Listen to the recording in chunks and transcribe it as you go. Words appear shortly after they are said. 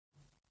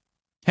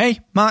Hey,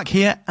 Mark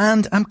here,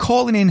 and I'm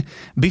calling in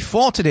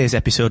before today's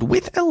episode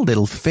with a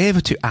little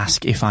favour to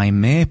ask, if I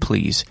may,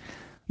 please.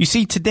 You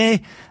see,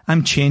 today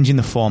I'm changing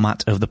the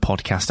format of the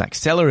Podcast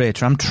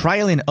Accelerator. I'm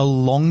trialling a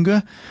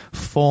longer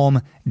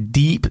form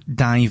deep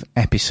dive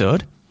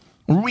episode,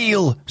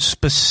 real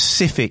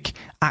specific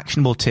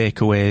actionable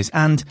takeaways,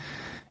 and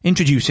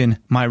introducing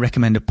my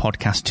recommended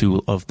podcast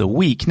tool of the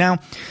week. Now,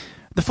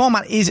 the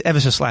format is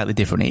ever so slightly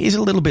different. It is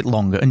a little bit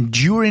longer, and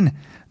during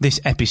this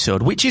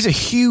episode, which is a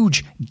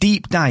huge,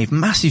 deep dive,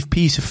 massive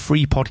piece of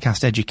free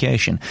podcast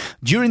education,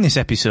 during this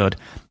episode,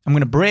 I'm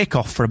going to break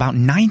off for about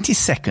 90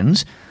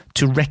 seconds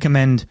to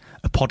recommend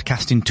a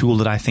podcasting tool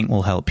that I think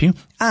will help you.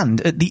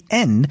 And at the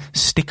end,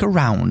 stick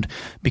around,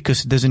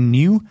 because there's a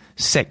new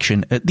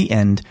section at the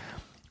end,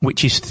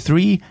 which is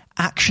 3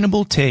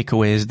 actionable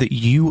takeaways that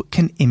you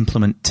can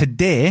implement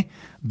today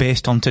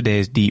based on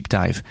today's deep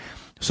dive.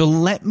 So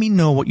let me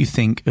know what you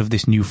think of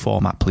this new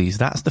format, please.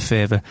 That's the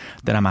favour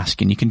that I'm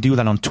asking. You can do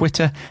that on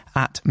Twitter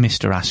at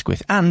Mr.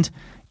 Asquith, and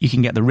you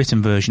can get the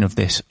written version of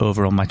this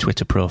over on my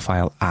Twitter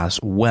profile as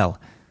well.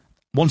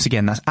 Once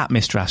again, that's at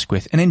Mr.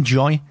 Asquith, and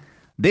enjoy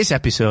this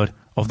episode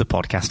of the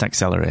Podcast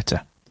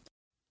Accelerator.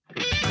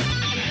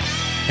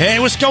 Hey,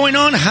 what's going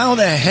on? How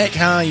the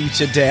heck are you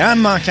today? I'm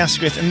Mark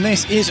Asquith, and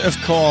this is,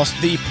 of course,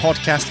 the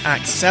Podcast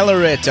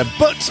Accelerator.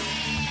 But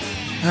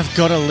I've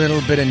got a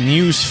little bit of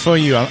news for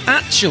you. I'm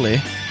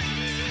actually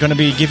going to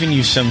be giving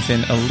you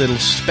something a little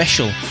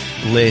special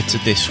later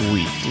this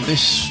week.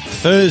 This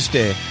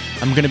Thursday,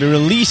 I'm going to be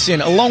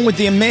releasing, along with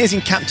the amazing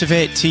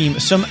Captivate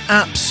team, some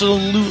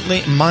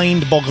absolutely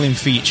mind-boggling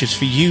features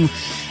for you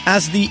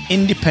as the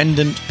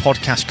independent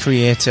podcast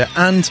creator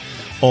and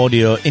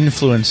audio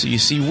influencer. You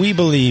see, we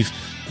believe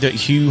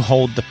that you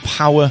hold the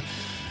power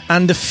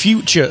and the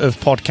future of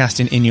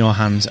podcasting in your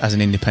hands as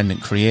an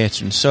independent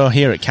creator. And so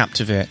here at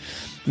Captivate,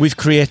 we've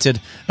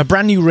created a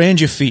brand new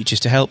range of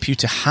features to help you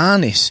to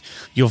harness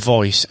your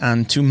voice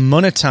and to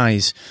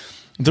monetize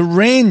the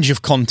range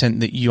of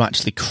content that you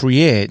actually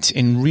create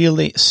in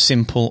really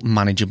simple,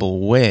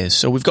 manageable ways.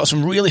 So we've got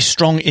some really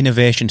strong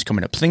innovations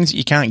coming up, things that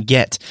you can't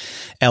get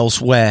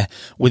elsewhere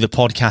with a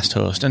podcast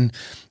host. And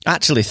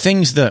actually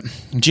things that,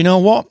 do you know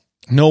what?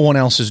 No one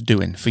else is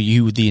doing for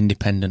you, the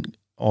independent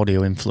audio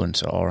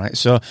influencer. All right.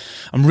 So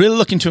I'm really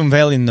looking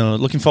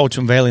forward to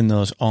unveiling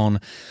those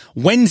on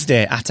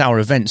Wednesday at our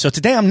event. So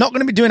today I'm not going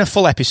to be doing a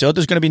full episode.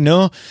 There's going to be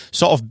no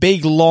sort of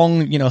big,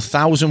 long,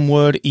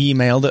 1,000-word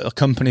email that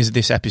accompanies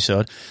this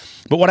episode.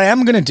 But what I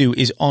am going to do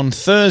is on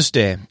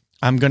Thursday,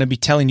 I'm going to be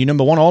telling you,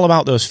 number one, all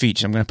about those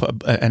features. I'm going to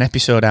put an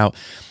episode out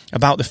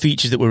about the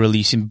features that we're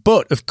releasing.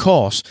 But, of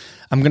course,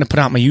 I'm going to put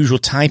out my usual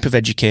type of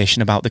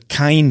education about the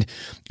kind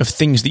of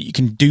things that you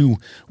can do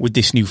with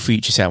this new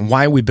feature set and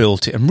why we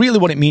built it and really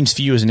what it means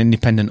for you as an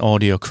independent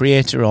audio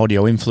creator,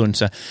 audio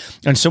influencer,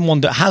 and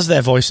someone that has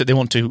their voice that they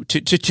want to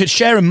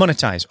share and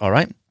monetize, all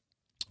right?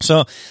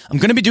 So I'm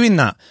going to be doing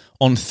that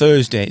on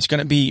Thursday. It's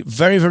going to be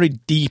very, very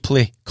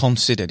deeply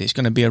considered. It's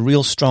going to be a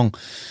real strong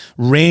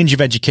range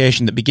of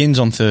education that begins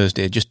on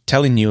Thursday, just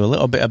telling you a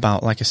little bit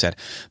about, like I said,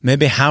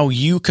 maybe how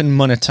you can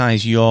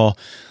monetize your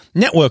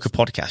network of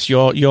podcasts,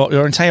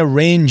 your entire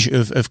range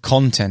of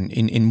content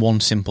in one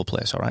simple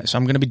place, all right? So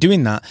I'm going to be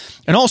doing that.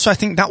 And also I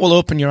think that will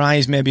open your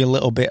eyes maybe a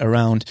little bit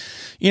around,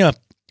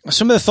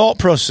 some of the thought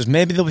process.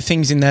 Maybe there'll be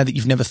things in there that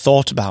you've never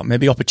thought about,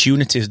 maybe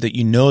opportunities that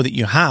you know that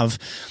you have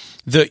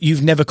that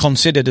you've never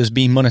considered as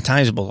being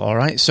monetizable, all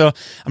right? So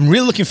I'm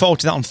really looking forward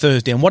to that on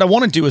Thursday. And what I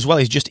want to do as well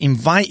is just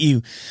invite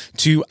you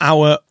to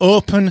our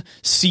open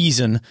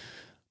season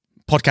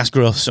podcast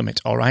growth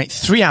summit, all right?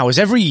 3 hours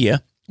every year.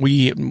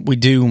 We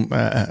do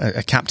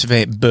a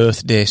Captivate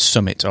birthday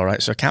summit, all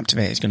right? So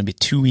Captivate is going to be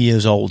 2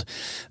 years old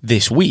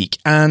this week.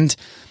 And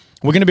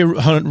we're going to be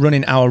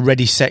running our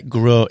Ready, Set,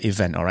 Grow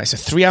event, all right? It's a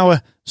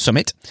 3-hour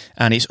summit,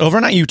 and it's over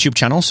on our YouTube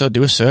channel, so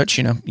do a search,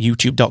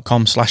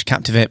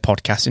 youtube.com/Captivate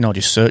Podcasting, or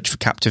just search for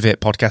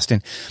Captivate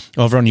Podcasting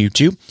over on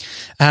YouTube.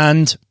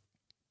 And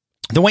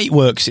the way it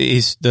works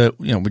is that,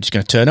 we're just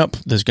going to turn up.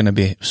 There's going to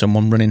be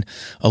someone running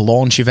a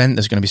launch event.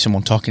 There's going to be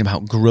someone talking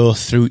about growth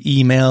through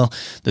email.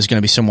 There's going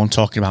to be someone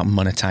talking about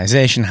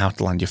monetization, how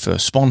to land your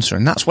first sponsor.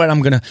 And that's where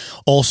I'm going to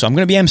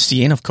be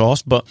emceeing, of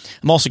course, but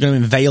I'm also going to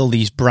unveil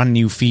these brand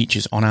new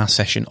features on our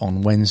session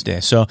on Wednesday.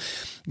 So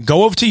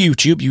go over to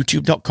YouTube,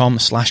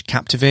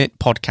 youtube.com/Captivate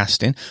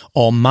Podcasting,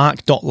 or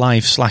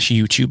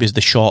mark.live/YouTube is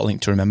the short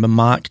link to remember,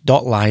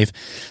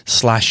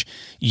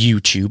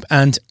 mark.live/YouTube.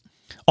 And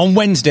on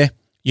Wednesday,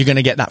 you're going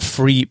to get that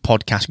free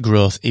podcast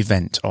growth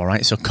event, all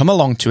right? So come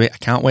along to it. I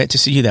can't wait to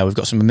see you there. We've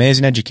got some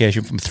amazing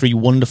education from 3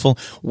 wonderful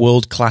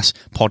world-class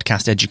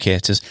podcast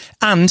educators.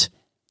 And,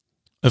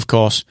 of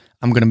course,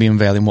 I'm going to be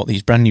unveiling what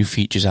these brand new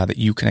features are that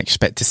you can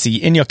expect to see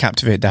in your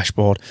Captivate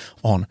dashboard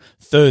on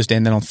Thursday.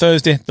 And then on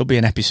Thursday, there'll be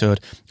an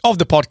episode of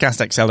the Podcast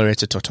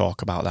Accelerator to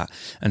talk about that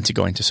and to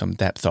go into some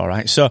depth, all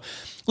right? So a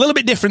little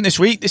bit different this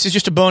week. This is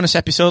just a bonus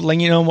episode letting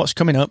you know what's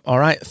coming up, all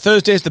right?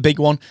 Thursday's the big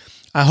one.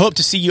 I hope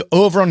to see you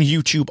over on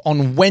YouTube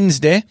on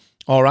Wednesday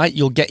All right,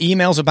 you'll get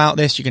emails about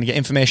this. You're going to get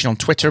information on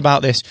Twitter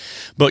about this,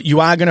 but you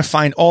are going to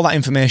find all that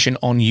information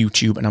on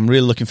YouTube. And I'm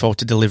really looking forward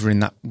to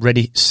delivering that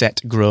Ready,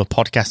 Set, Grow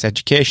podcast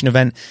education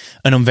event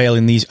and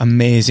unveiling these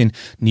amazing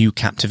new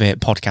Captivate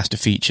podcaster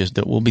features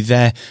that will be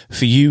there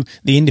for you,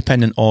 the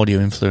independent audio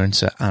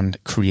influencer and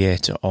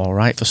creator. All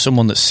right, for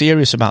someone that's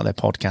serious about their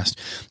podcast,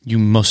 you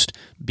must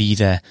be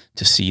there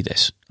to see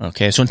this.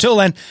 Okay, so until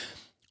then,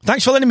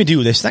 thanks for letting me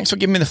do this. Thanks for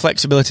giving me the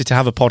flexibility to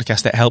have a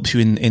podcast that helps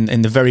you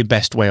in the very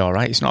best way, all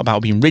right? It's not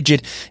about being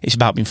rigid. It's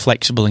about being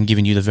flexible and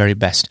giving you the very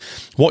best,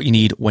 what you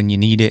need when you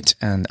need it.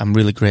 And I'm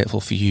really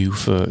grateful for you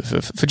for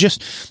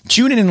just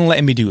tuning in and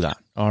letting me do that,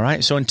 all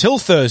right? So until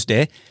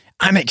Thursday,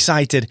 I'm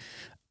excited.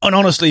 And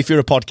honestly, if you're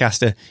a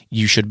podcaster,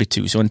 you should be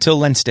too. So until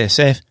then, stay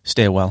safe,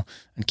 stay well,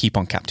 and keep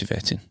on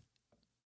captivating.